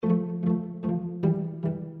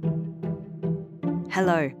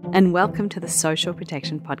Hello, and welcome to the Social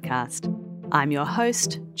Protection Podcast. I'm your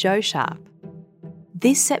host, Jo Sharp.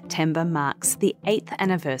 This September marks the 8th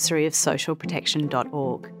anniversary of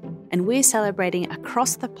socialprotection.org, and we're celebrating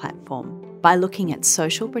across the platform by looking at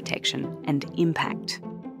social protection and impact.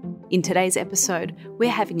 In today's episode,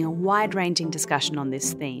 we're having a wide-ranging discussion on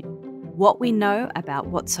this theme, what we know about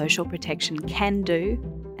what social protection can do,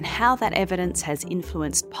 and how that evidence has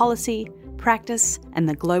influenced policy, practice, and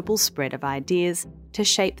the global spread of ideas to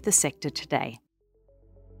shape the sector today.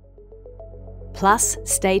 Plus,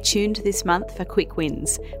 stay tuned this month for Quick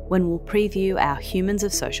Wins, when we'll preview our Humans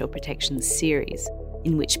of Social Protection series,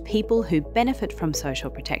 in which people who benefit from social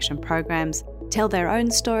protection programs tell their own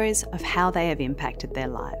stories of how they have impacted their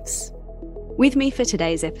lives. With me for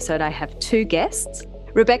today's episode, I have two guests.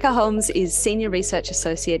 Rebecca Holmes is Senior Research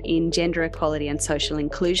Associate in Gender Equality and Social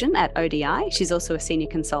Inclusion at ODI. She's also a Senior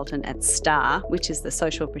Consultant at STAR, which is the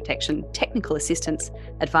Social Protection Technical Assistance,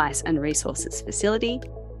 Advice and Resources Facility.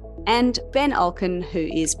 And Ben Olken, who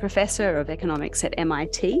is Professor of Economics at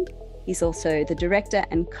MIT. He's also the Director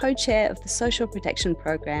and Co-Chair of the Social Protection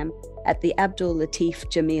Program at the Abdul Latif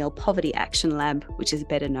Jameel Poverty Action Lab, which is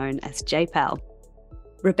better known as JPAL.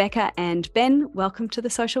 Rebecca and Ben, welcome to the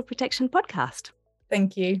Social Protection Podcast.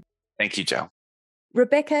 Thank you. Thank you, Jo.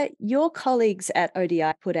 Rebecca, your colleagues at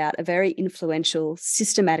ODI put out a very influential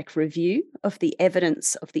systematic review of the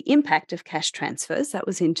evidence of the impact of cash transfers. That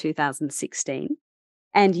was in 2016.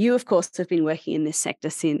 And you, of course, have been working in this sector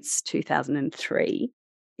since 2003.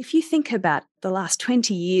 If you think about the last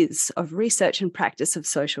 20 years of research and practice of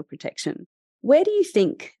social protection, where do you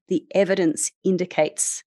think the evidence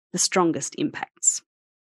indicates the strongest impacts?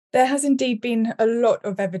 There has indeed been a lot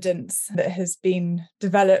of evidence that has been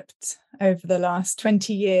developed over the last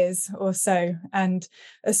 20 years or so, and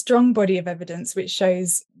a strong body of evidence which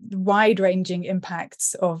shows wide-ranging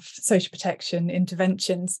impacts of social protection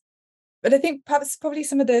interventions. But I think perhaps probably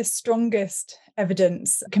some of the strongest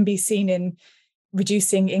evidence can be seen in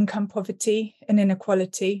reducing income poverty and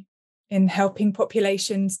inequality, in helping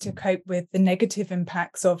populations to cope with the negative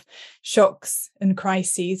impacts of shocks and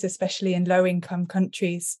crises, especially in low-income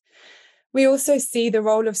countries. We also see the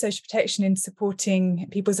role of social protection in supporting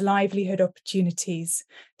people's livelihood opportunities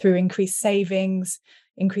through increased savings,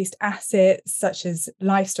 increased assets such as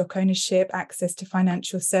livestock ownership, access to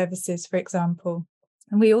financial services, for example.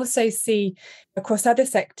 And we also see across other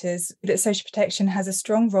sectors that social protection has a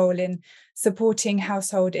strong role in supporting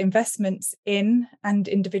household investments in and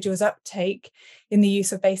individuals' uptake in the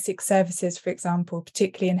use of basic services, for example,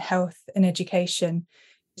 particularly in health and education.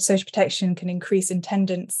 Social protection can increase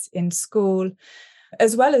attendance in school,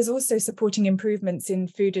 as well as also supporting improvements in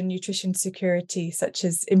food and nutrition security, such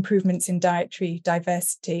as improvements in dietary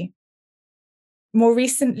diversity. More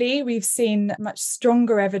recently, we've seen much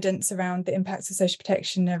stronger evidence around the impacts of social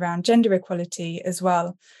protection around gender equality as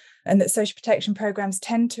well, and that social protection programs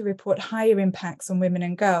tend to report higher impacts on women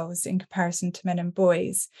and girls in comparison to men and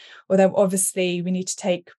boys, although obviously we need to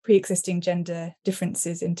take pre-existing gender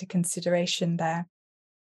differences into consideration there.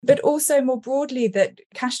 But also more broadly that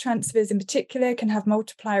cash transfers in particular can have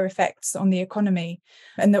multiplier effects on the economy,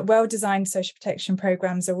 and that well-designed social protection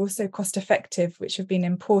programs are also cost-effective, which have been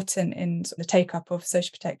important in the take-up of social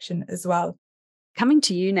protection as well. Coming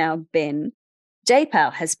to you now, Ben,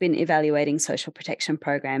 JPAL has been evaluating social protection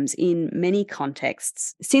programs in many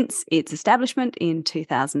contexts since its establishment in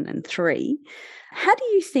 2003. How do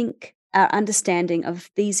you think our understanding of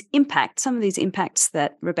these impacts, some of these impacts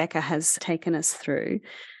that Rebecca has taken us through,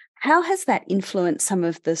 how has that influenced some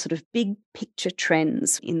of the sort of big picture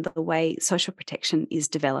trends in the way social protection is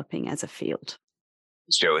developing as a field?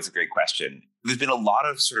 Jo, it's a great question. There's been a lot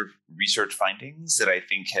of sort of research findings that I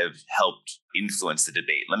think have helped influence the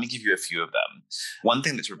debate. Let me give you a few of them. One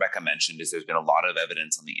thing that Rebecca mentioned is there's been a lot of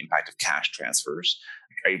evidence on the impact of cash transfers.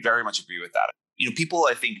 I very much agree with that. People,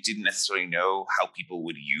 I think, didn't necessarily know how people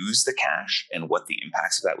would use the cash and what the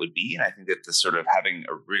impacts of that would be. And I think that the sort of having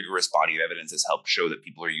a rigorous body of evidence has helped show that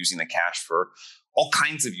people are using the cash for all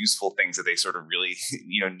kinds of useful things that they sort of really,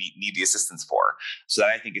 need the assistance for. So that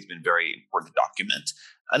I think has been very important to document.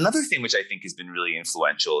 Another thing which I think has been really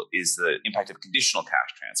influential is the impact of conditional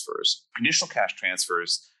cash transfers. Conditional cash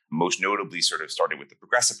transfers, most notably sort of started with the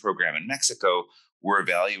Progressive program in Mexico, were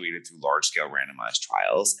evaluated through large-scale randomized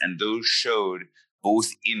trials, and those showed both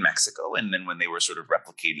in Mexico and then when they were sort of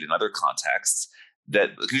replicated in other contexts,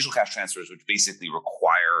 that conditional cash transfers, which basically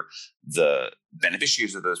require the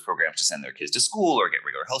beneficiaries of those programs to send their kids to school or get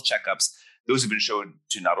regular health checkups, those have been shown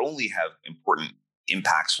to not only have important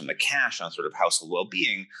impacts from the cash on sort of household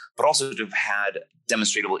well-being, but also to have had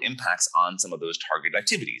demonstrable impacts on some of those targeted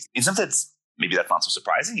activities. In some sense, maybe that's not so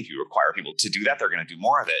surprising. If you require people to do that, they're going to do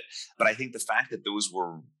more of it. But I think the fact that those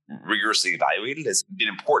were rigorously evaluated has been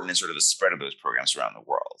important in sort of the spread of those programs around the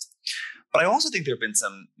world. But I also think there have been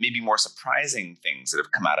some maybe more surprising things that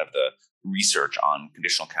have come out of the research on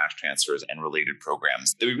conditional cash transfers and related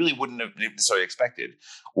programs that we really wouldn't have necessarily expected.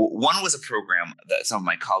 One was a program that some of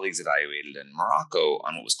my colleagues evaluated in Morocco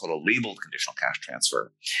on what was called a labeled conditional cash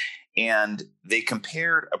transfer. And they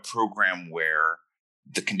compared a program where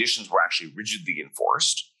the conditions were actually rigidly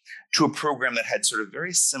enforced to a program that had sort of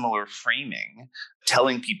very similar framing,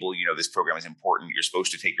 telling people, this program is important. You're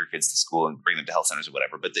supposed to take your kids to school and bring them to health centers or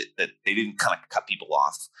whatever, but that they didn't kind of cut people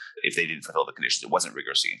off if they didn't fulfill the conditions. It wasn't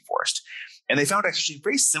rigorously enforced. And they found actually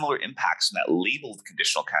very similar impacts from that labeled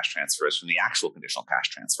conditional cash transfer as from the actual conditional cash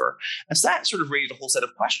transfer. And so that sort of raised a whole set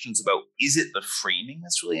of questions about, is it the framing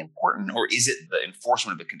that's really important, or is it the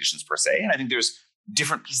enforcement of the conditions per se? And I think there's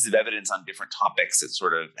different pieces of evidence on different topics that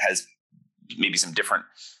sort of has maybe some different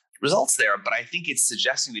results there. But I think it's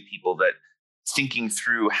suggesting to people that thinking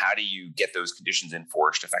through how do you get those conditions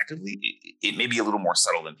enforced effectively, it may be a little more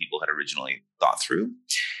subtle than people had originally thought through.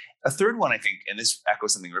 A third one, I think, and this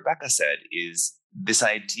echoes something Rebecca said, is this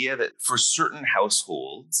idea that for certain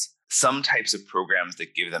households, some types of programs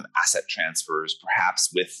that give them asset transfers,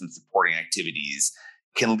 perhaps with some supporting activities,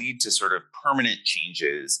 can lead to sort of permanent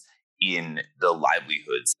changes in the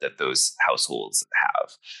livelihoods that those households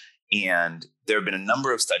have. And there have been a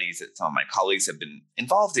number of studies that some of my colleagues have been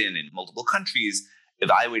involved in multiple countries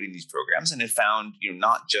evaluating these programs, and have found,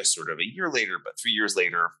 not just sort of a year later, but 3 years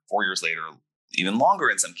later, 4 years later, even longer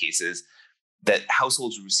in some cases, that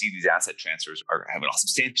households who receive these asset transfers are having a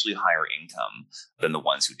substantially higher income than the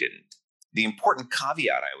ones who didn't. The important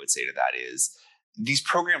caveat I would say to that is these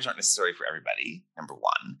programs aren't necessarily for everybody, number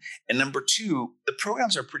one. And number two, the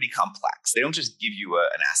programs are pretty complex. They don't just give you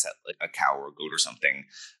an asset like a cow or a goat or something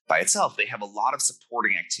by itself. They have a lot of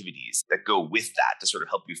supporting activities that go with that to sort of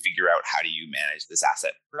help you figure out how do you manage this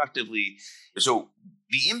asset productively. So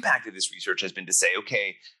the impact of this research has been to say,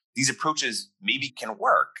 okay, these approaches maybe can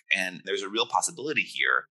work, and there's a real possibility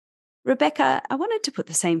here. Rebecca, I wanted to put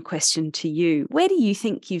the same question to you. Where do you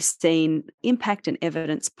think you've seen impact and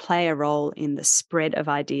evidence play a role in the spread of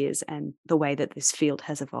ideas and the way that this field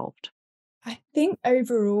has evolved? I think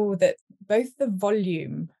overall that both the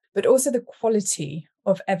volume, but also the quality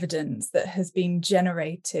of evidence that has been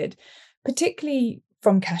generated, particularly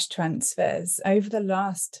from cash transfers over the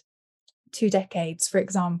last 2 decades, for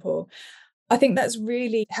example, I think that's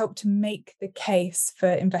really helped to make the case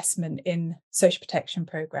for investment in social protection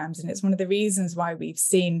programs. And it's one of the reasons why we've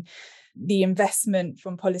seen the investment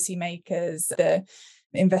from policymakers, the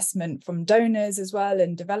investment from donors as well,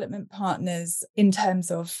 and development partners in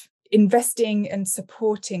terms of investing and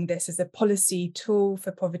supporting this as a policy tool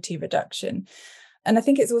for poverty reduction. And I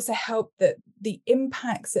think it's also helped that the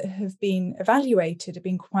impacts that have been evaluated have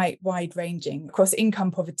been quite wide-ranging across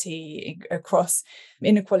income poverty, across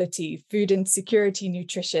inequality, food insecurity,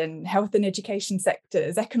 nutrition, health and education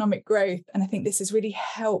sectors, economic growth. And I think this has really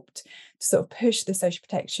helped to sort of push the social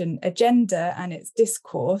protection agenda and its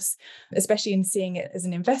discourse, especially in seeing it as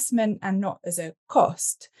an investment and not as a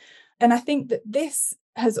cost. And I think that this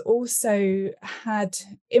has also had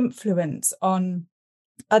influence on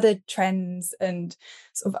other trends and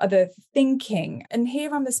sort of other thinking. And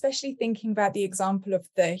here I'm especially thinking about the example of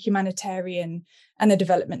the humanitarian and the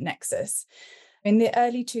development nexus. In the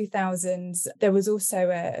early 2000s, there was also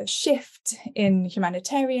a shift in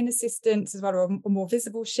humanitarian assistance as well, or a more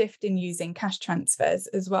visible shift in using cash transfers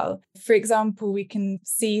as well. For example, we can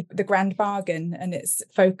see the Grand Bargain and its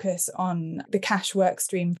focus on the cash work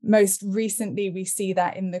stream. Most recently, we see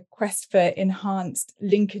that in the quest for enhanced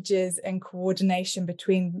linkages and coordination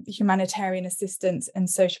between humanitarian assistance and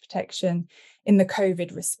social protection in the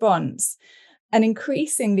COVID response. And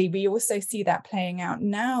increasingly, we also see that playing out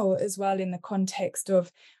now as well in the context of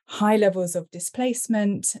high levels of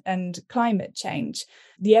displacement and climate change.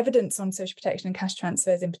 The evidence on social protection and cash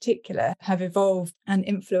transfers in particular have evolved and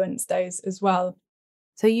influenced those as well.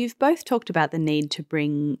 So you've both talked about the need to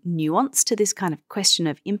bring nuance to this kind of question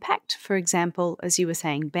of impact. For example, as you were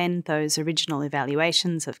saying, Ben, those original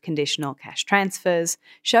evaluations of conditional cash transfers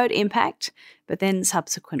showed impact, but then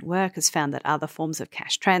subsequent work has found that other forms of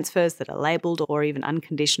cash transfers that are labelled or even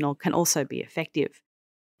unconditional can also be effective.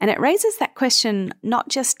 And it raises that question not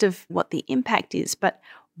just of what the impact is, but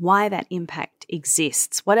why that impact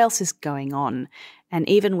exists, what else is going on, and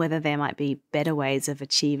even whether there might be better ways of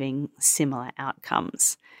achieving similar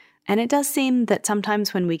outcomes. And it does seem that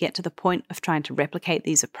sometimes when we get to the point of trying to replicate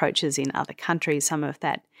these approaches in other countries, some of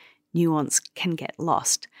that nuance can get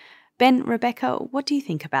lost. Ben, Rebecca, what do you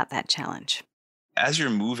think about that challenge? as you're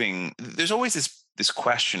moving, there's always this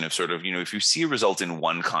question of sort of, if you see a result in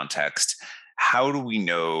one context, how do we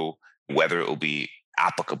know whether it will be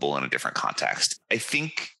applicable in a different context? I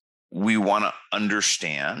think we want to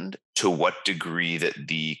understand to what degree that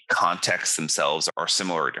the contexts themselves are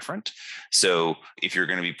similar or different. So if you're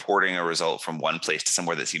going to be porting a result from one place to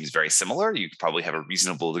somewhere that seems very similar, you probably have a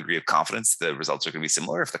reasonable degree of confidence the results are going to be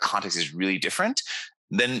similar. If the context is really different,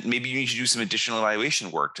 then maybe you need to do some additional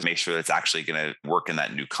evaluation work to make sure that it's actually going to work in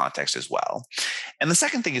that new context as well. And the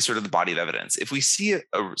second thing is sort of the body of evidence. If we see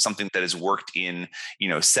something that has worked in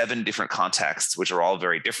 7 different contexts, which are all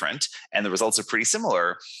very different, and the results are pretty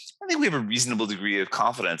similar, I think we have a reasonable degree of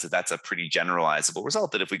confidence that that's a pretty generalizable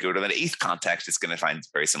result, that if we go to that 8th context, it's going to find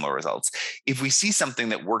very similar results. If we see something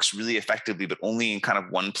that works really effectively, but only in kind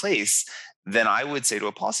of one place, then I would say to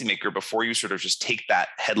a policymaker, before you sort of just take that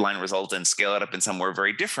headline result and scale it up in somewhere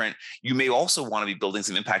very different, you may also want to be building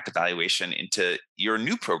some impact evaluation into your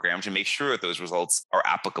new program to make sure that those results are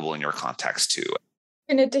applicable in your context too.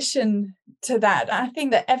 In addition to that, I think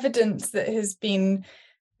the evidence that has been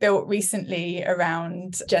built recently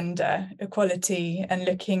around gender equality and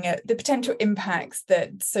looking at the potential impacts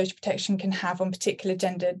that social protection can have on particular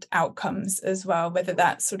gendered outcomes as well, whether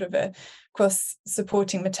that's sort of across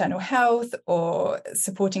supporting maternal health or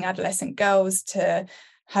supporting adolescent girls to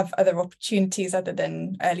have other opportunities other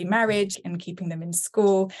than early marriage and keeping them in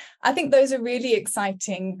school. I think those are really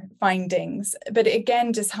exciting findings, but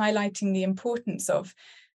again, just highlighting the importance of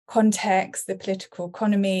context, the political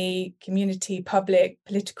economy, community, public,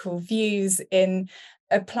 political views in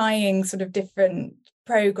applying sort of different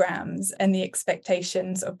programs and the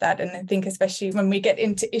expectations of that. And I think especially when we get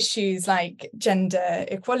into issues like gender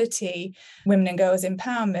equality, women and girls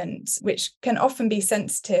empowerment, which can often be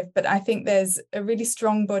sensitive, but I think there's a really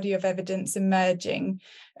strong body of evidence emerging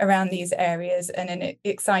around these areas, and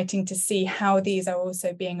exciting to see how these are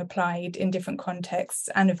also being applied in different contexts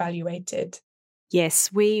and evaluated.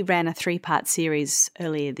 Yes, we ran a 3-part series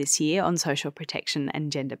earlier this year on social protection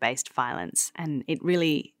and gender-based violence, and it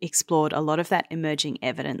really explored a lot of that emerging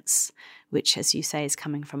evidence, which, as you say, is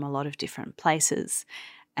coming from a lot of different places.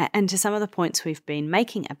 And to some of the points we've been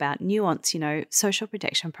making about nuance, social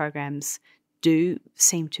protection programs do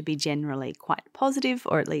seem to be generally quite positive,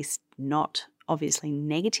 or at least not obviously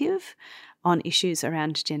negative, on issues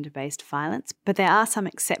around gender-based violence. But there are some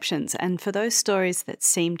exceptions, and for those stories that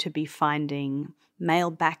seem to be finding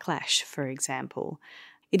male backlash, for example,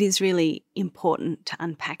 it is really important to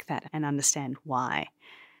unpack that and understand why.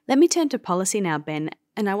 Let me turn to policy now, Ben,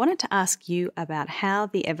 and I wanted to ask you about how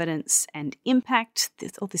the evidence and impact,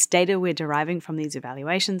 all this data we're deriving from these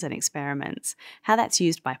evaluations and experiments, how that's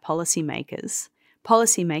used by policymakers.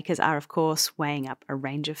 Policymakers are, of course, weighing up a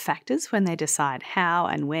range of factors when they decide how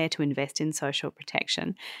and where to invest in social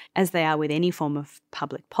protection, as they are with any form of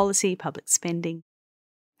public policy, public spending.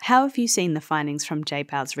 How have you seen the findings from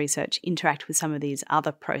JPAL's research interact with some of these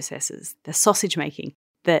other processes, the sausage making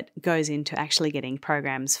that goes into actually getting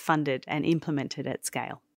programs funded and implemented at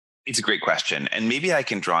scale? It's a great question. And maybe I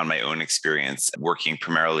can draw on my own experience working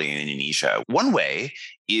primarily in Indonesia. One way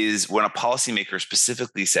is when a policymaker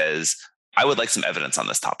specifically says, I would like some evidence on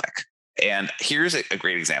this topic. And here's a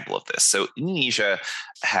great example of this. So Indonesia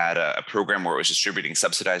had a program where it was distributing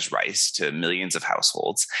subsidized rice to millions of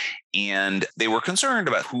households. And they were concerned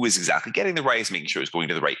about who was exactly getting the rice, making sure it was going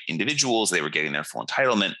to the right individuals, they were getting their full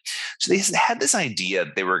entitlement. So they had this idea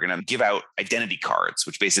they were going to give out identity cards,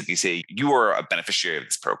 which basically say, you are a beneficiary of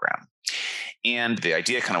this program. And the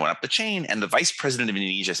idea kind of went up the chain. And the vice president of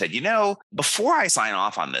Indonesia said, before I sign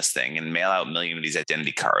off on this thing and mail out a million of these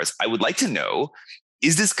identity cards, I would like to know,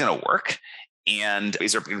 is this going to work? And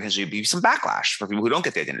is there potentially be some backlash for people who don't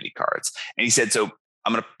get the identity cards? And he said, so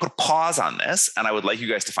I'm going to put a pause on this, and I would like you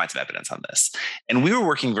guys to find some evidence on this. And we were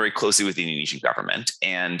working very closely with the Indonesian government.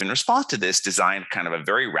 And in response to this, designed kind of a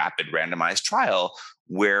very rapid randomized trial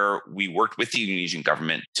where we worked with the Indonesian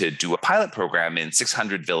government to do a pilot program in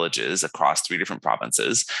 600 villages across 3 different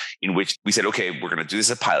provinces, in which we said, okay, we're going to do this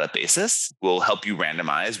as a pilot basis. We'll help you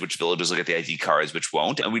randomize which villages will get the ID cards, which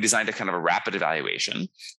won't. And we designed a kind of a rapid evaluation.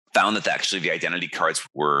 Found that actually the identity cards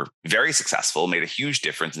were very successful, made a huge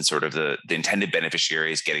difference in sort of the intended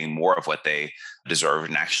beneficiaries getting more of what they deserved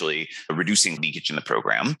and actually reducing leakage in the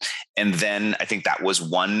program. And then I think that was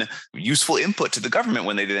one useful input to the government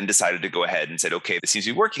when they then decided to go ahead and said, okay, this seems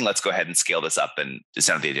to be working. Let's go ahead and scale this up and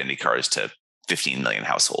send the identity cards to 15 million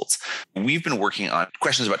households. We've been working on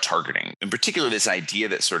questions about targeting, in particular, this idea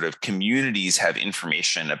that sort of communities have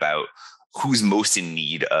information about who's most in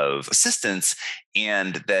need of assistance,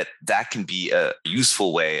 and that can be a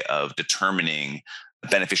useful way of determining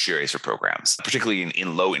beneficiaries for programs, particularly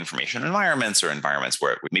in low information environments or environments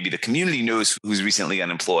where maybe the community knows who's recently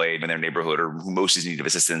unemployed in their neighborhood or who most is in need of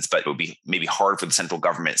assistance, but it would be maybe hard for the central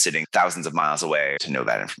government sitting thousands of miles away to know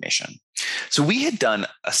that information. So we had done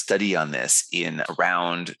a study on this in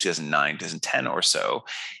around 2009, 2010 or so,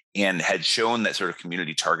 and had shown that sort of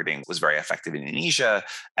community targeting was very effective in Indonesia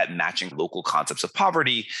at matching local concepts of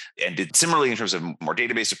poverty, and did similarly in terms of more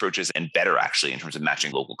database approaches and better actually in terms of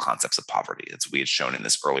matching local concepts of poverty. That's what we had shown in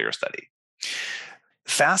this earlier study.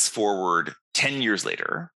 Fast forward 10 years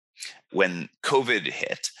later, when COVID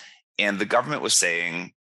hit and the government was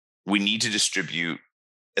saying, we need to distribute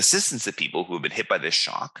assistance to people who have been hit by this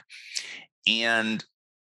shock. And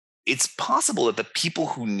it's possible that the people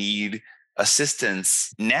who need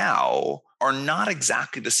assistance now are not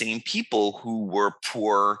exactly the same people who were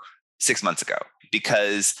poor 6 months ago,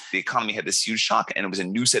 because the economy had this huge shock and it was a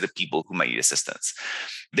new set of people who might need assistance.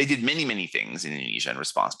 They did many, many things in Indonesia in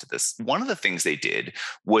response to this. One of the things they did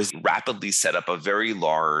was rapidly set up a very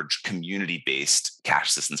large community-based cash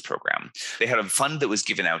assistance program. They had a fund that was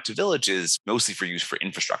given out to villages, mostly for use for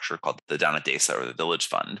infrastructure, called the Dana Desa, or the Village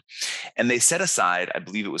Fund. And they set aside, I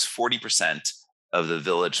believe it was 40% of the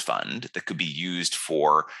village fund that could be used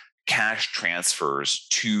for cash transfers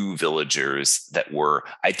to villagers that were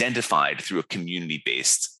identified through a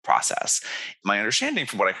community-based process. My understanding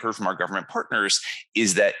from what I heard from our government partners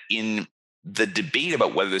is that in the debate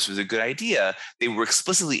about whether this was a good idea, they were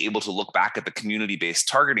explicitly able to look back at the community-based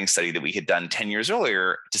targeting study that we had done 10 years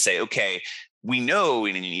earlier to say, okay, we know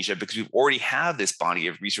in Indonesia, because we've already have this body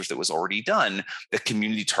of research that was already done, that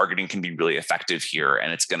community targeting can be really effective here,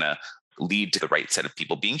 and it's going to lead to the right set of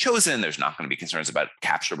people being chosen. There's not going to be concerns about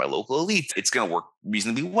capture by local elites. It's going to work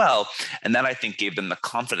reasonably well. And that, I think, gave them the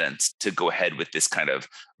confidence to go ahead with this kind of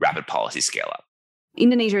rapid policy scale up.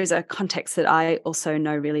 Indonesia is a context that I also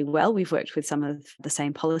know really well. We've worked with some of the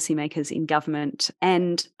same policymakers in government.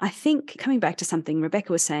 And I think, coming back to something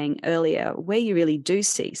Rebecca was saying earlier, where you really do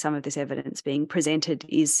see some of this evidence being presented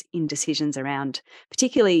is in decisions around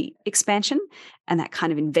particularly expansion and that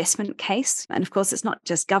kind of investment case. And of course, it's not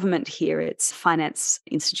just government here, it's finance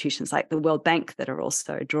institutions like the World Bank that are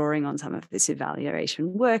also drawing on some of this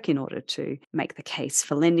evaluation work in order to make the case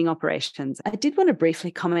for lending operations. I did want to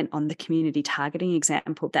briefly comment on the community targeting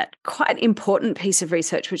example, that quite important piece of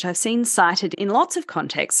research, which I've seen cited in lots of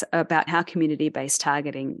contexts about how community-based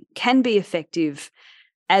targeting can be effective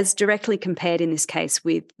as directly compared in this case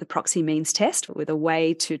with the proxy means test, with a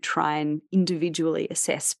way to try and individually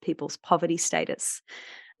assess people's poverty status,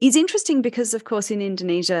 is interesting because, of course, in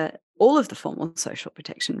Indonesia, all of the formal social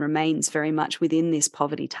protection remains very much within this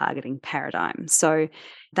poverty targeting paradigm. So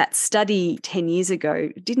that study 10 years ago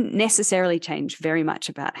didn't necessarily change very much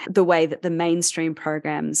about the way that the mainstream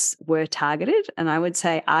programs were targeted. And I would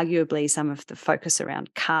say arguably some of the focus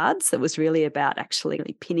around cards that was really about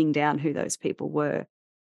actually pinning down who those people were.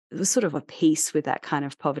 It was sort of a piece with that kind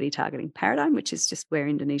of poverty targeting paradigm, which is just where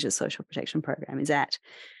Indonesia's social protection program is at.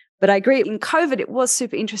 But I agree, in COVID, it was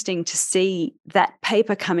super interesting to see that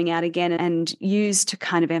paper coming out again and used to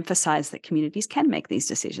kind of emphasize that communities can make these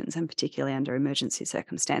decisions, and particularly under emergency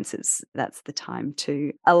circumstances, that's the time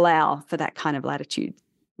to allow for that kind of latitude.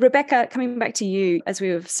 Rebecca, coming back to you, as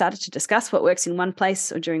we've started to discuss, what works in one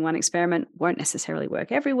place or during one experiment won't necessarily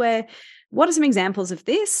work everywhere. What are some examples of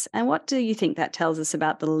this, and what do you think that tells us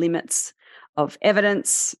about the limits of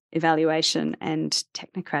evidence, evaluation, and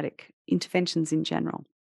technocratic interventions in general?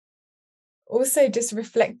 Also, just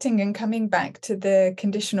reflecting and coming back to the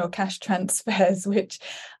conditional cash transfers, which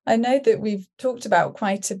I know that we've talked about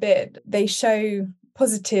quite a bit, they show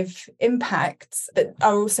positive impacts that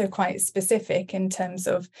are also quite specific in terms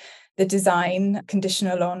of the design,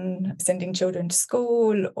 conditional on sending children to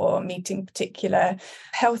school or meeting particular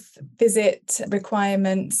health visit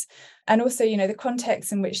requirements. And also, the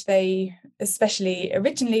context in which they, especially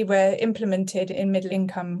originally, were implemented in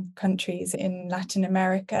middle-income countries in Latin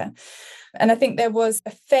America. And I think there was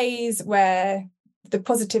a phase where the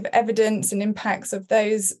positive evidence and impacts of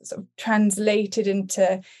those sort of translated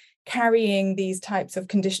into carrying these types of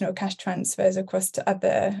conditional cash transfers across to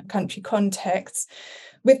other country contexts,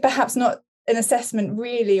 with perhaps not an assessment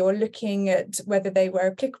really, or looking at whether they were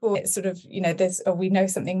applicable. It's sort of, we know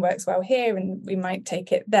something works well here and we might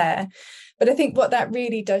take it there. But I think what that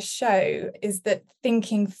really does show is that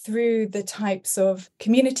thinking through the types of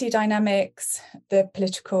community dynamics, the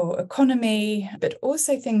political economy, but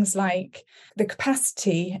also things like the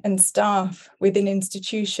capacity and staff within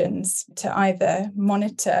institutions to either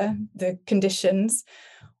monitor the conditions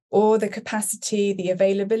or the capacity, the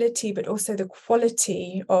availability, but also the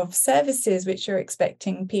quality of services which you're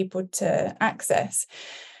expecting people to access,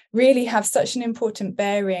 really have such an important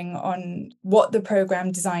bearing on what the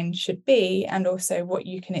programme design should be and also what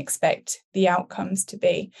you can expect the outcomes to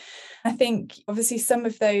be. I think obviously some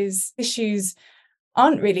of those issues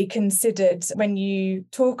aren't really considered when you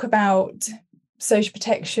talk about social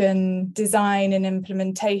protection design and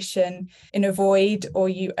implementation in a void, or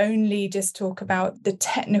you only just talk about the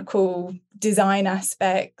technical design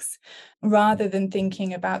aspects rather than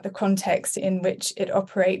thinking about the context in which it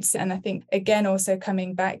operates. And I think, again, also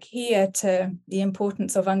coming back here to the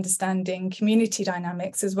importance of understanding community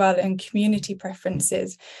dynamics as well and community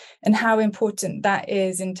preferences and how important that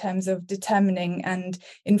is in terms of determining and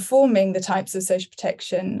informing the types of social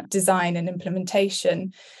protection design and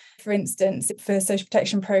implementation. For instance, for social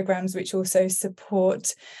protection programs which also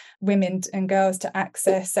support women and girls to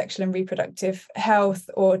access sexual and reproductive health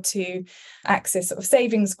or to access sort of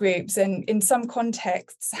savings groups. And in some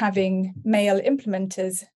contexts, having male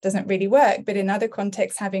implementers doesn't really work, but in other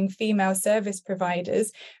contexts, having female service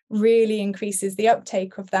providers really increases the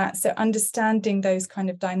uptake of that. So understanding those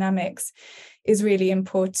kind of dynamics is really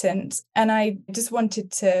important. And I just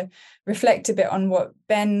wanted to reflect a bit on what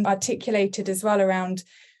Ben articulated as well around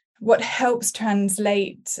what helps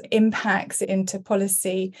translate impacts into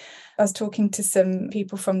policy. I was talking to some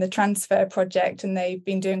people from the Transfer Project, and they've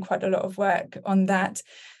been doing quite a lot of work on that.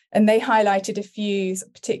 And they highlighted a few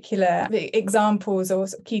particular examples or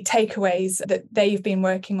key takeaways that they've been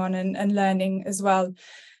working on and learning as well.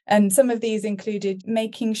 And some of these included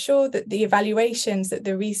making sure that the evaluations, that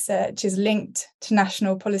the research is linked to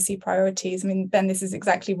national policy priorities. I mean, Ben, this is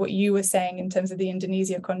exactly what you were saying in terms of the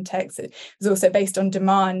Indonesia context. It was also based on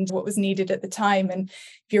demand, what was needed at the time. And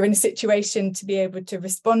if you're in a situation to be able to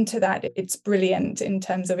respond to that, it's brilliant in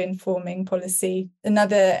terms of informing policy.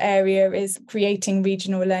 Another area is creating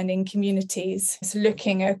regional learning communities. So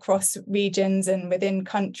looking across regions and within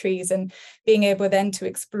countries and being able then to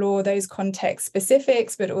explore those context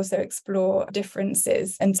specifics, but also explore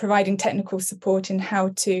differences and providing technical support in how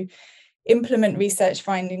to implement research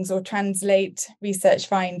findings or translate research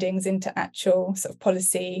findings into actual sort of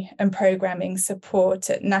policy and programming support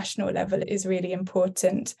at national level is really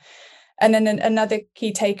important. And then another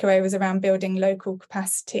key takeaway was around building local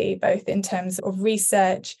capacity, both in terms of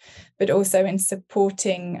research, but also in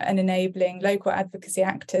supporting and enabling local advocacy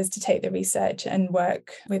actors to take the research and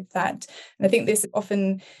work with that. And I think this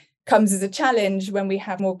often comes as a challenge when we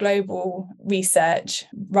have more global research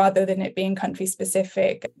rather than it being country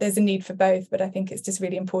specific. There's a need for both, but I think it's just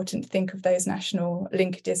really important to think of those national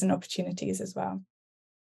linkages and opportunities as well.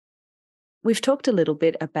 We've talked a little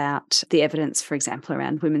bit about the evidence, for example,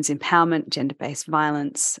 around women's empowerment, gender-based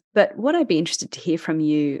violence. But what I'd be interested to hear from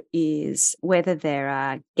you is whether there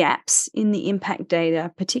are gaps in the impact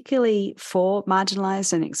data, particularly for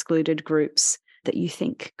marginalised and excluded groups, that you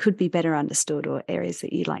think could be better understood or areas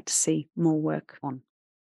that you'd like to see more work on.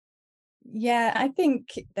 Yeah, I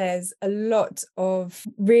think there's a lot of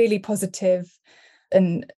really positive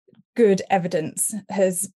and good evidence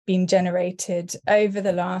has been generated over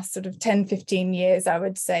the last sort of 10, 15 years, I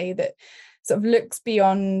would say, that sort of looks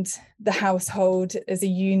beyond the household as a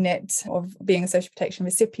unit of being a social protection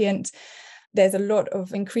recipient. There's a lot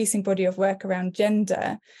of increasing body of work around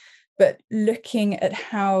gender, but looking at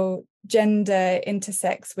how gender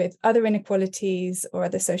intersects with other inequalities or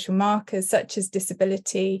other social markers such as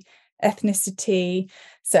disability, ethnicity,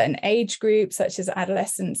 certain age groups such as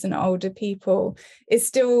adolescents and older people is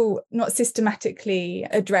still not systematically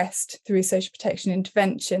addressed through social protection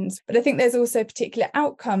interventions. But I think there's also particular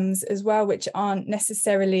outcomes as well which aren't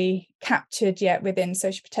necessarily captured yet within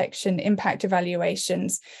social protection impact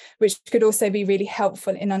evaluations, which could also be really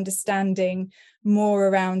helpful in understanding more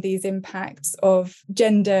around these impacts of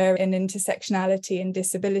gender and intersectionality and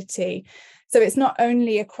disability. So it's not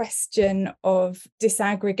only a question of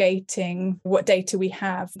disaggregating what data we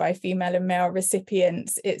have by female and male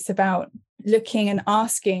recipients, it's about looking and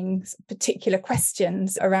asking particular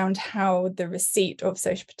questions around how the receipt of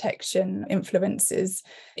social protection influences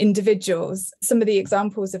individuals. Some of the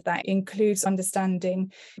examples of that includes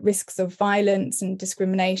understanding risks of violence and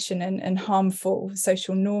discrimination and harmful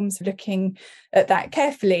social norms, looking at that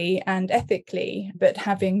carefully and ethically, but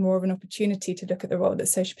having more of an opportunity to look at the role that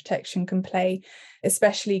social protection can play,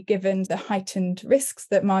 especially given the heightened risks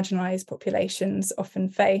that marginalised populations often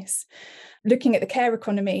face. Looking at the care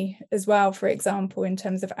economy as well, for example, in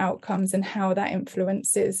terms of outcomes and how that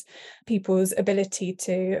influences people's ability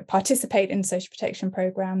to participate in social protection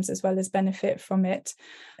programmes as well as benefit from it.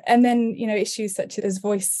 And then, issues such as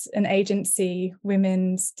voice and agency,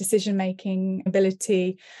 women's decision-making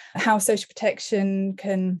ability, how social protection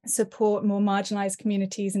can support more marginalised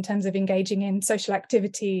communities in terms of engaging in social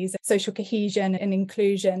activities, social cohesion and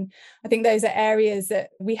inclusion. I think those are areas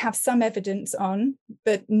that we have some evidence on,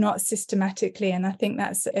 but not systematically. And I think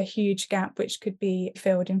that's a huge gap which could be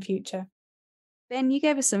filled in future. Ben, you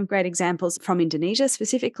gave us some great examples from Indonesia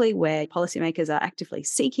specifically, where policymakers are actively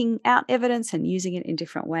seeking out evidence and using it in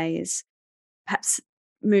different ways. Perhaps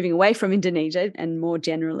moving away from Indonesia and more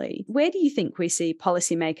generally, where do you think we see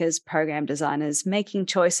policymakers, program designers making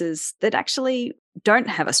choices that actually don't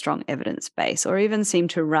have a strong evidence base or even seem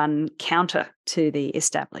to run counter to the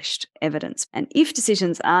established evidence? And if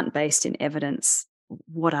decisions aren't based in evidence,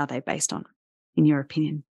 what are they based on, in your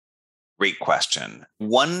opinion? Great question.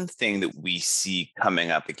 One thing that we see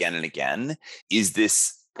coming up again and again is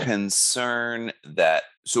this concern that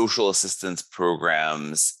social assistance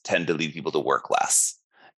programs tend to lead people to work less.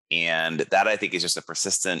 And that, I think, is just a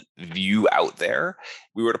persistent view out there.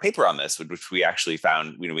 We wrote a paper on this, which we actually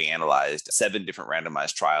found, we analyzed 7 different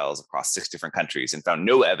randomized trials across 6 different countries and found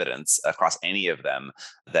no evidence across any of them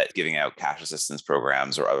that giving out cash assistance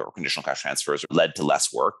programs or other conditional cash transfers led to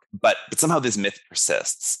less work. But somehow this myth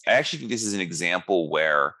persists. I actually think this is an example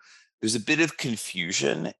where there's a bit of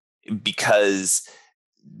confusion because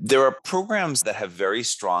there are programs that have very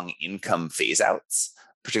strong income phase outs,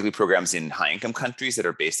 particularly programs in high income countries that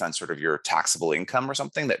are based on sort of your taxable income or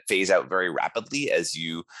something that phase out very rapidly as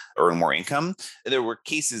you earn more income. There were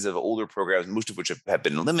cases of older programs, most of which have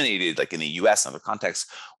been eliminated, like in the US and other contexts,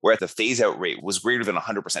 where the phase out rate was greater than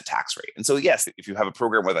 100% tax rate. And so, yes, if you have a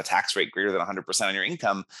program with a tax rate greater than 100% on your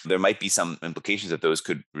income, there might be some implications that those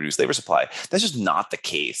could reduce labor supply. That's just not the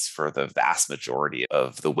case for the vast majority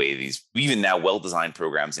of the way these, even now well-designed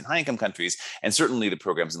programs in high income countries, and certainly the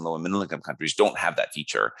programs in low and middle income countries don't have that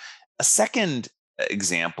feature. A second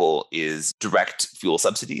example is direct fuel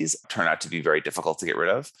subsidies turn out to be very difficult to get rid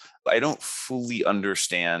of. I don't fully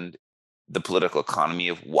understand the political economy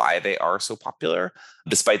of why they are so popular,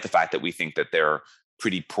 despite the fact that we think that they're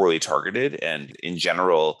pretty poorly targeted. And in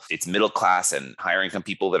general, it's middle class and higher income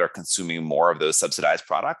people that are consuming more of those subsidized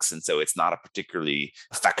products. And so it's not a particularly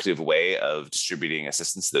effective way of distributing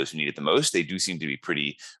assistance to those who need it the most. They do seem to be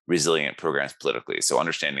pretty resilient programs politically. So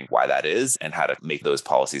understanding why that is and how to make those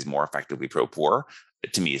policies more effectively pro-poor,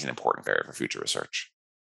 to me, is an important area for future research.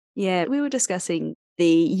 Yeah, we were discussing the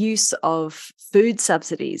use of food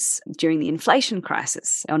subsidies during the inflation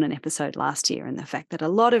crisis on an episode last year, and the fact that a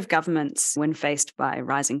lot of governments, when faced by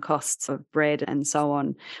rising costs of bread and so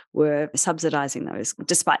on, were subsidising those,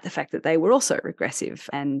 despite the fact that they were also regressive,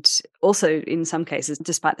 and also in some cases,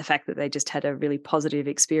 despite the fact that they just had a really positive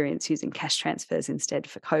experience using cash transfers instead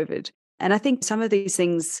for COVID. And I think some of these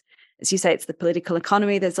things, as you say, it's the political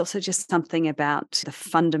economy. There's also just something about the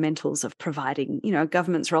fundamentals of providing, a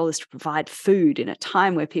government's role is to provide food in a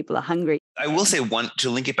time where people are hungry. I will say to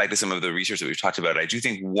link it back to some of the research that we've talked about, I do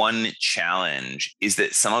think one challenge is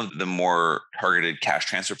that some of the more targeted cash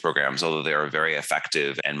transfer programs, although they are very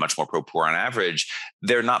effective and much more pro-poor on average,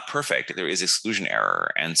 they're not perfect. There is exclusion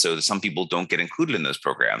error. And so some people don't get included in those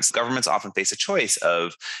programs. Governments often face a choice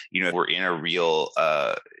of, we're in a real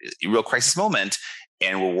crisis moment,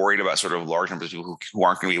 and we're worried about sort of large numbers of people who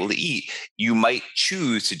aren't going to be able to eat. You might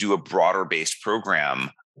choose to do a broader based program,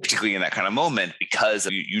 particularly in that kind of moment, because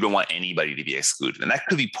you don't want anybody to be excluded. And that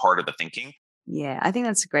could be part of the thinking. Yeah, I think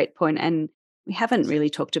that's a great point. And we haven't really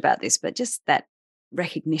talked about this, but just that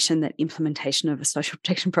recognition that implementation of a social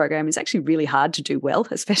protection program is actually really hard to do well,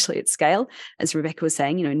 especially at scale. As Rebecca was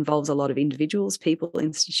saying, involves a lot of individuals, people,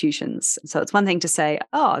 institutions. So it's one thing to say,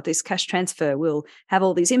 this cash transfer will have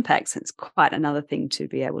all these impacts. It's quite another thing to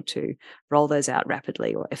be able to roll those out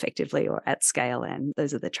rapidly or effectively or at scale. And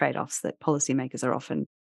those are the trade-offs that policymakers are often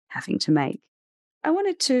having to make. I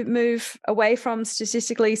wanted to move away from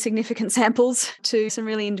statistically significant samples to some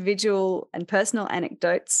really individual and personal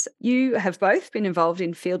anecdotes. You have both been involved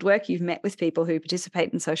in fieldwork. You've met with people who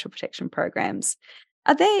participate in social protection programs.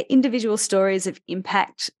 Are there individual stories of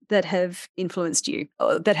impact that have influenced you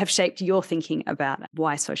or that have shaped your thinking about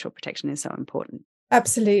why social protection is so important?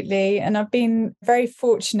 Absolutely. And I've been very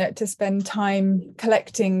fortunate to spend time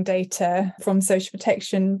collecting data from social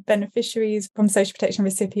protection beneficiaries, from social protection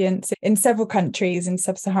recipients in several countries in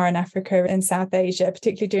sub-Saharan Africa and South Asia,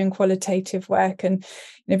 particularly doing qualitative work and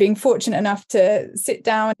being fortunate enough to sit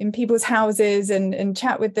down in people's houses and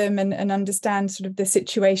chat with them and understand sort of the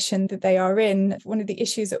situation that they are in. One of the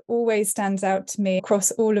issues that always stands out to me across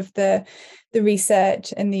all of the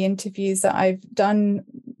research and the interviews that I've done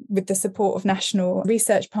with the support of national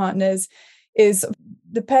research partners is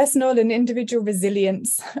the personal and individual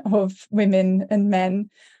resilience of women and men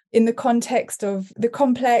in the context of the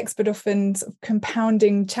complex but often sort of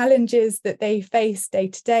compounding challenges that they face day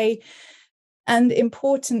to day. And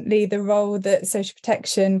importantly, the role that social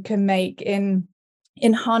protection can make in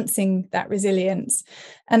enhancing that resilience.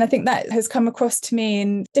 And I think that has come across to me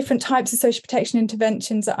in different types of social protection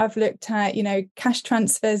interventions that I've looked at, cash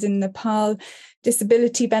transfers in Nepal,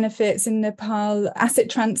 disability benefits in Nepal, asset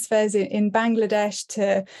transfers in Bangladesh,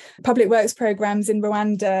 to public works programs in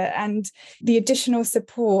Rwanda. And the additional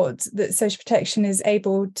support that social protection is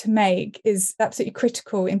able to make is absolutely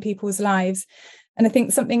critical in people's lives. And I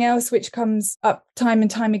think something else which comes up time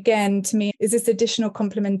and time again to me is this additional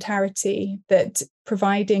complementarity that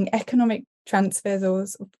providing economic transfers or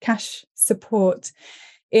sort of cash support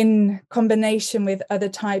in combination with other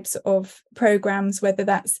types of programs, whether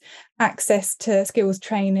that's access to skills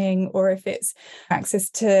training or if it's access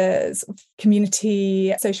to sort of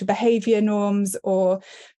community social behaviour norms or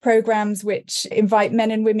programs which invite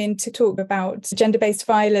men and women to talk about gender-based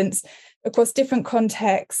violence across different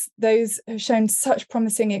contexts. Those have shown such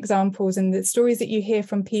promising examples, and the stories that you hear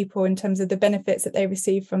from people in terms of the benefits that they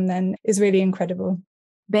receive from them is really incredible.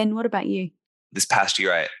 Ben, what about you? This past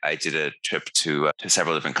year, I did a trip to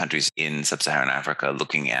several different countries in sub-Saharan Africa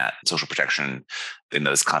looking at social protection in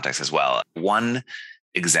those contexts as well. One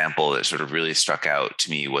example that sort of really struck out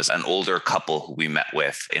to me was an older couple who we met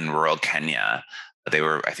with in rural Kenya. They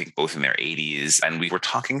were, I think, both in their 80s, and we were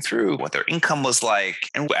talking through what their income was like.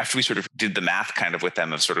 And after we sort of did the math kind of with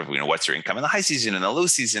them of sort of, what's your income in the high season and the low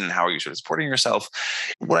season, and how are you sort of supporting yourself?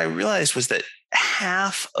 What I realized was that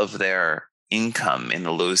half of their income in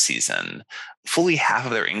the low season, fully half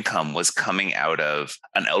of their income was coming out of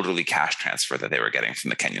an elderly cash transfer that they were getting from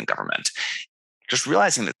the Kenyan government. Just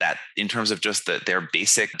realizing that in terms of just their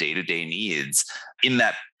basic day-to-day needs in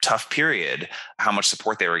that tough period, how much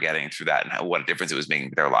support they were getting through that and what a difference it was making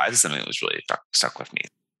in their lives, something that was really stuck with me.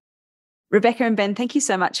 Rebecca and Ben, thank you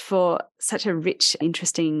so much for such a rich,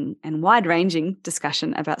 interesting and wide-ranging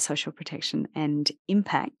discussion about social protection and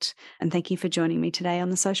impact. And thank you for joining me today on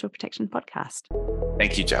the Social Protection Podcast.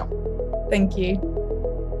 Thank you, Jo. Thank you.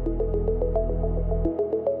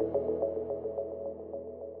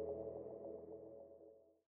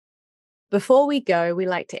 Before we go, we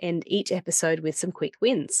like to end each episode with some quick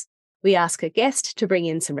wins. We ask a guest to bring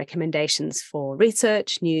in some recommendations for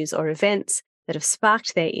research, news, or events that have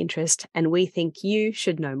sparked their interest and we think you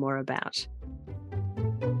should know more about.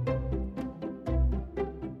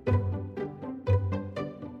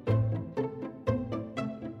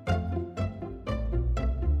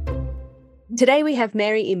 Today we have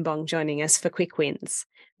Mary Imbong joining us for Quick Wins.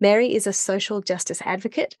 Mary is a social justice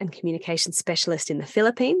advocate and communication specialist in the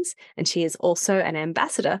Philippines, and she is also an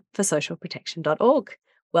ambassador for socialprotection.org.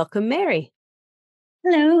 Welcome, Mary.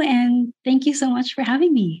 Hello, and thank you so much for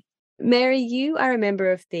having me. Mary, you are a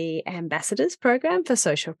member of the Ambassadors Program for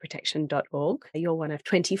socialprotection.org. You're one of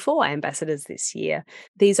 24 ambassadors this year.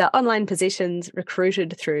 These are online positions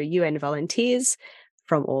recruited through UN volunteers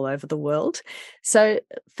from all over the world. So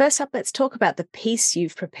first up, let's talk about the piece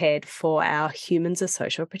you've prepared for our Humans of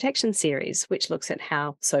Social Protection series, which looks at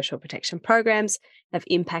how social protection programs have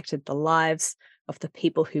impacted the lives of the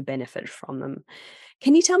people who benefit from them.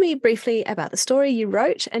 Can you tell me briefly about the story you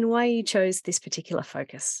wrote and why you chose this particular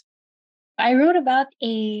focus? I wrote about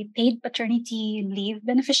a paid paternity leave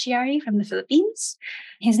beneficiary from the Philippines.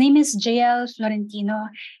 His name is JL Florentino,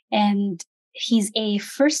 and he's a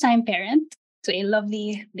first-time parent to a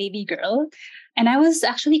lovely baby girl. And I was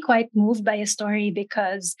actually quite moved by his story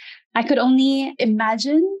because I could only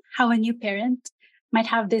imagine how a new parent might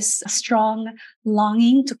have this strong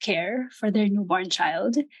longing to care for their newborn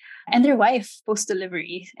child and their wife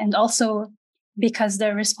post-delivery. And also because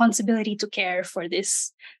their responsibility to care for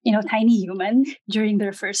this, tiny human during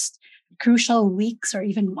their first crucial weeks or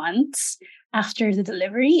even months after the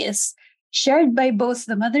delivery is shared by both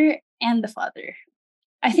the mother and the father.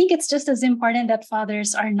 I think it's just as important that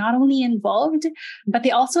fathers are not only involved, but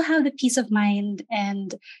they also have the peace of mind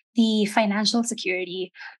and the financial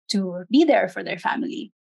security to be there for their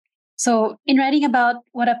family. So in writing about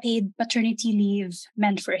what a paid paternity leave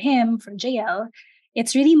meant for him, for JL,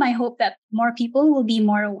 it's really my hope that more people will be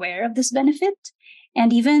more aware of this benefit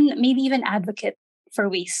and maybe even advocate for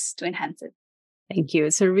ways to enhance it. Thank you.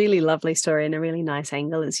 It's a really lovely story and a really nice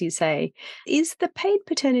angle, as you say. Is the paid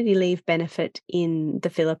paternity leave benefit in the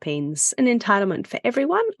Philippines an entitlement for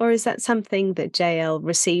everyone, or is that something that JL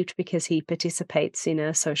received because he participates in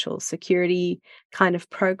a social security kind of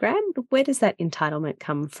program? Where does that entitlement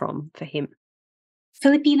come from for him?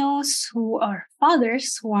 Filipinos who are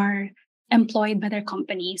fathers who are employed by their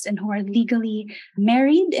companies and who are legally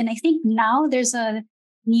married. And I think now there's a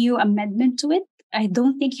new amendment to it. I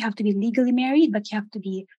don't think you have to be legally married, but you have to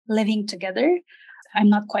be living together. I'm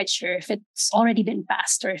not quite sure if it's already been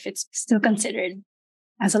passed or if it's still considered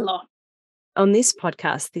as a law. On this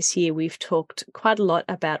podcast this year, we've talked quite a lot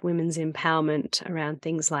about women's empowerment around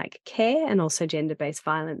things like care and also gender-based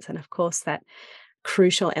violence. And of course, that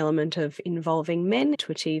crucial element of involving men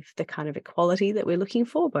to achieve the kind of equality that we're looking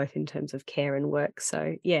for, both in terms of care and work.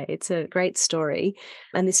 So yeah, it's a great story.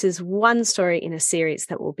 And this is one story in a series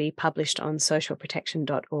that will be published on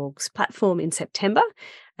socialprotection.org's platform in September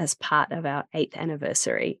as part of our 8th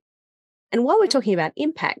anniversary. And while we're talking about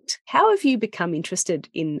impact, how have you become interested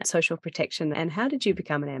in social protection and how did you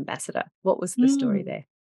become an ambassador? What was the story there?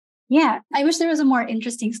 Yeah, I wish there was a more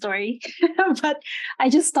interesting story, but I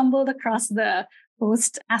just stumbled across the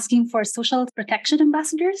post asking for social protection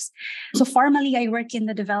ambassadors. So formally, I work in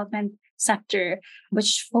the development sector,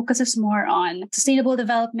 which focuses more on sustainable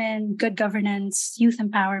development, good governance, youth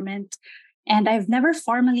empowerment. And I've never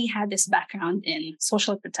formally had this background in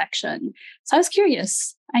social protection. So I was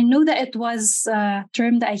curious. I know that it was a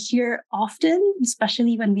term that I hear often,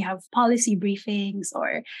 especially when we have policy briefings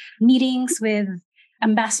or meetings with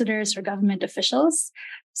ambassadors or government officials.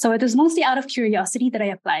 So it was mostly out of curiosity that I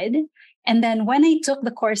applied. And then when I took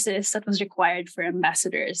the courses that was required for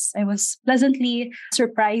ambassadors, I was pleasantly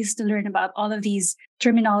surprised to learn about all of these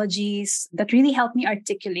terminologies that really helped me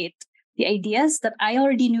articulate the ideas that I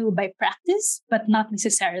already knew by practice, but not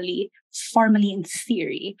necessarily formally in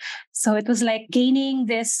theory. So it was like gaining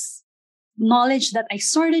this knowledge that I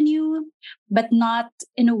sort of knew, but not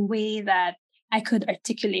in a way that I could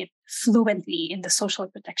articulate fluently in the social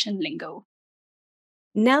protection lingo.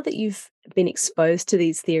 Now that you've been exposed to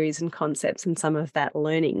these theories and concepts and some of that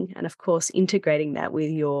learning, and of course, integrating that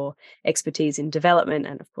with your expertise in development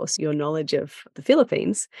and of course, your knowledge of the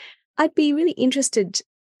Philippines, I'd be really interested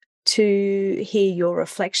to hear your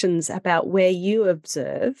reflections about where you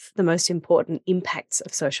observe the most important impacts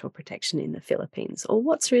of social protection in the Philippines, or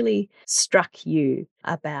what's really struck you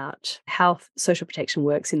about how social protection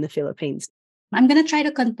works in the Philippines. I'm going to try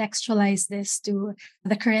to contextualize this to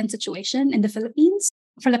the current situation in the Philippines.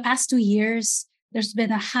 For the past 2 years, there's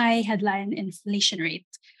been a high headline inflation rate.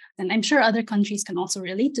 And I'm sure other countries can also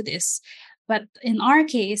relate to this. But in our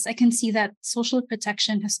case, I can see that social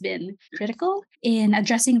protection has been critical in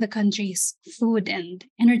addressing the country's food and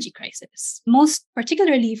energy crisis, most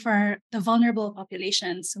particularly for the vulnerable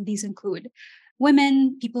populations. So these include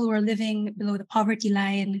women, people who are living below the poverty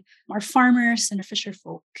line, our farmers and fisher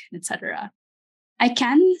folk, etc. I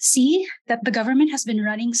can see that the government has been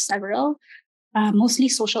running several, mostly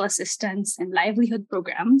social assistance and livelihood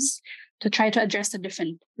programs to try to address the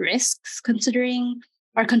different risks considering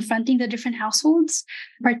or confronting the different households,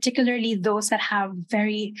 particularly those that have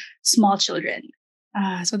very small children.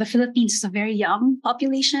 So the Philippines is a very young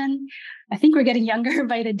population. I think we're getting younger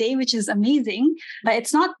by the day, which is amazing. But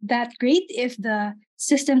it's not that great if the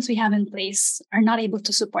systems we have in place are not able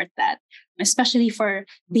to support that, especially for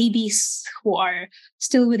babies who are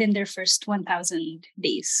still within their first 1,000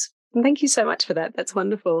 days. Thank you so much for that. That's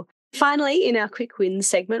wonderful. Finally, in our Quick Wins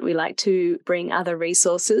segment, we like to bring other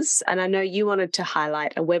resources. And I know you wanted to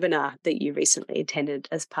highlight a webinar that you recently attended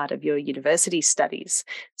as part of your university studies.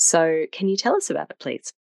 So can you tell us about it,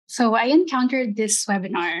 please? So I encountered this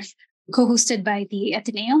webinar co-hosted by the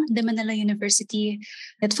Ateneo de Manila University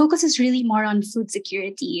that focuses really more on food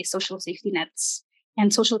security, social safety nets,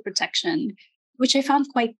 and social protection, which I found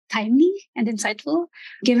quite timely and insightful,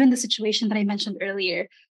 given the situation that I mentioned earlier.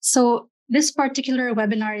 So this particular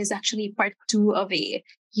webinar is actually part 2 of a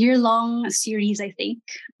year-long series, I think,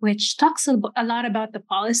 which talks a lot about the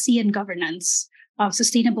policy and governance of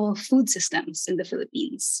sustainable food systems in the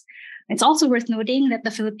Philippines. It's also worth noting that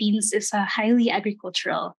the Philippines is a highly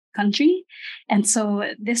agricultural country. And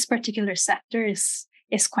so this particular sector is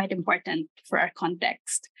quite important for our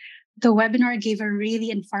context. The webinar gave a really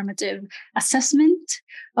informative assessment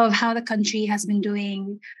of how the country has been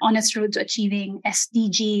doing on its road to achieving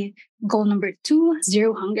SDG goal number 2,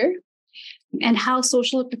 zero hunger, and how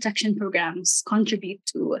social protection programs contribute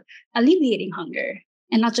to alleviating hunger.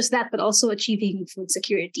 And not just that, but also achieving food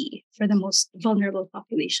security for the most vulnerable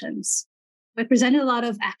populations. It presented a lot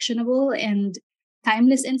of actionable and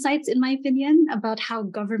timeless insights, in my opinion, about how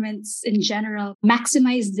governments in general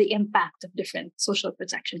maximize the impact of different social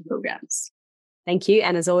protection programs. Thank you.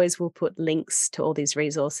 And as always, we'll put links to all these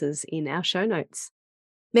resources in our show notes.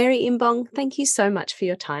 Mary Imbong, thank you so much for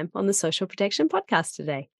your time on the Social Protection Podcast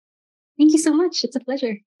today. Thank you so much. It's a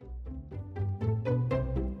pleasure.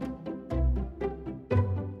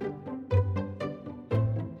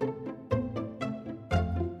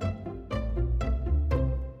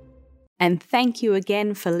 And thank you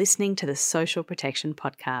again for listening to the Social Protection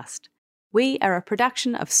Podcast. We are a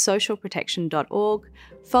production of socialprotection.org.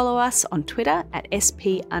 Follow us on Twitter at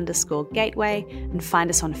SP_Gateway and find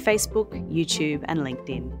us on Facebook, YouTube, and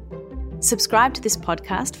LinkedIn. Subscribe to this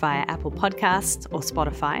podcast via Apple Podcasts or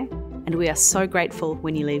Spotify, and we are so grateful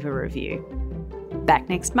when you leave a review. Back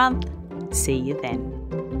next month. See you then.